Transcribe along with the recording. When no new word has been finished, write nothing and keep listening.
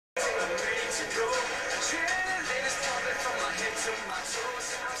go. Adrenaline is pumping from my head to my toes.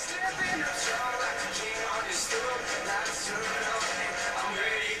 I'm slipping up strong like a king on his throne. Lights turn on and I'm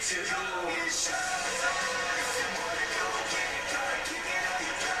ready to go. It's showtime. If you wanna go get it, gotta kick it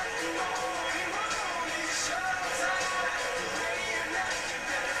all you got. It's showtime. Ready or not, you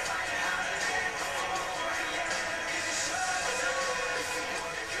better find out and let before. Yeah, it's showtime. If you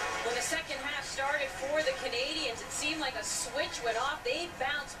wanna go. When the second half started for the Canadians, it seemed like a switch went off. They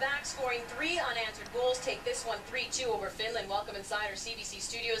bounced back, scoring 3 unanswered goals. Take this one 3-2 over Finland. Welcome inside our CBC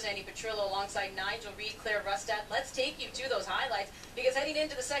studios. Andy Petrillo alongside Nigel Reed, Claire Rustad. Let's take you to those highlights, because heading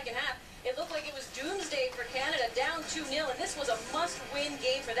into the second half, it looked like it was doomsday for Canada, down 2-0, and this was a must-win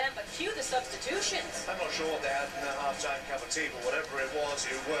game for them. But cue the substitutions. I'm not sure what they had in their half-time cup of tea, but whatever it was,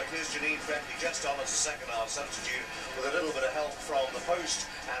 it worked. Here's Janine Bentley just on as a second-half substitute with a little bit of help from the post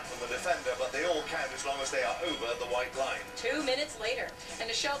and from the defender, but they all count as long as they are over the white line. 2 minutes later, and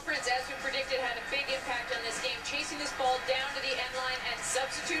Michelle Prince, as we predicted, had a big impact on this game, chasing this ball down to the end line, and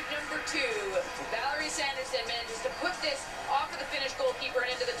substitute number 2, Valerie Sanderson, manages to put this off of the Finnish goalkeeper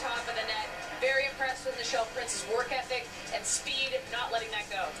and into the top of the net. Very impressed with Michelle Prince's work ethic and speed, not letting that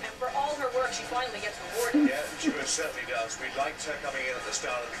go. And for all her work, she finally gets rewarded. Yeah, she most certainly does. We liked her coming in at the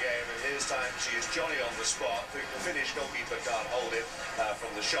start of the game, and here's time she is Johnny on the spot. The Finnish goalkeeper can't hold it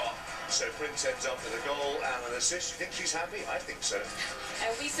from the shot, so Prince ends up with a goal and an assist. You think she's happy? I think so.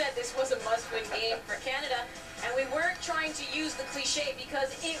 And we said this was a must-win game for Canada, and we weren't trying to use the cliche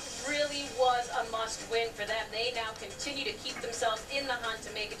because it really was a must-win for them. They now continue to keep themselves in the hunt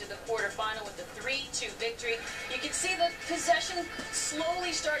to make it to the quarterfinal with the 3-2 victory. You can see the possession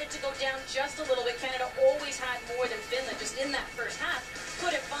slowly started to go down just a little bit. Canada always had more than Finland just in that first half.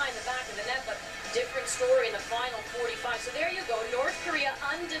 Couldn't find the back of the net, but different story in the final 45. So there you go, North Korea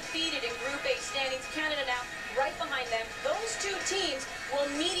undefeated in Group A standings. Canada now right behind them. Those two teams will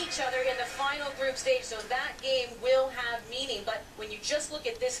meet each other in the final group stage, so that game will have meaning. But when you just look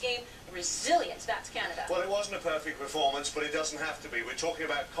at this game, resilience, that's Canada. Well, it wasn't a perfect performance, but it doesn't have to be. We're talking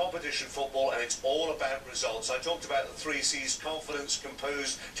about competition football, and it's all about results. I talked about the 3 C's: confidence,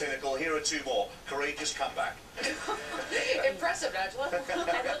 composed, clinical. Here are 2 more. Courageous comeback. Impressive, Angela. And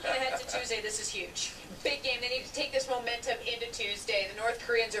looking ahead to Tuesday, this is huge. Big game. They need to take this momentum into Tuesday. The North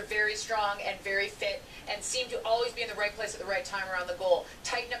Koreans are very strong and very fit and seem to always be in the right place at the right time around the goal.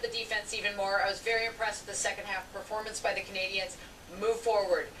 Tighten up the defense even more. I was very impressed with the second half performance by the Canadians. Move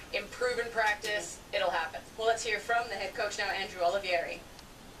forward. Improve in practice. It'll happen. Well, let's hear from the head coach now, Andrew Olivieri.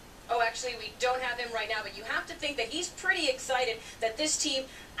 Oh, actually, we don't have him right now, but you have to think that he's pretty excited that this team,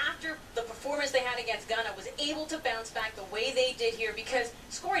 after the performance they had against Ghana, was able to bounce back the way they did here, because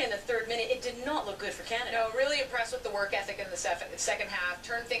scoring in the 3rd minute, it did not look good for Canada. No, really impressed with the work ethic in the second half.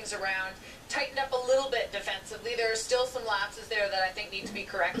 Turned things around. Tightened up a little bit defensively. There are still some lapses there that I think need to be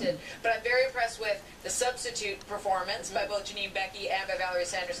corrected, but I'm very impressed with the substitute performance by both Janine Becky and by Valerie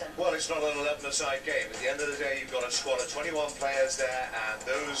Sanderson. Well, it's not an 11-a-side game. At the end of the day, you've got a squad of 21 players there, and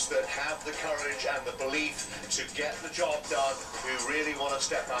those that have the courage and the belief to get the job done, who really want to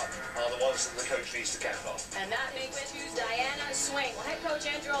step up, are the ones that the coach needs to count on. And that makes it to Diana Swing. Well, head coach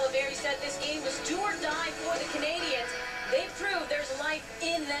Andrew Olivieri said this game was do or die for the Canadians. They proved there's life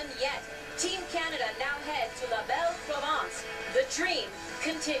in them yet. Team Canada now head to La Belle Provence. The dream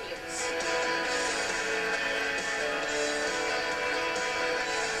continues.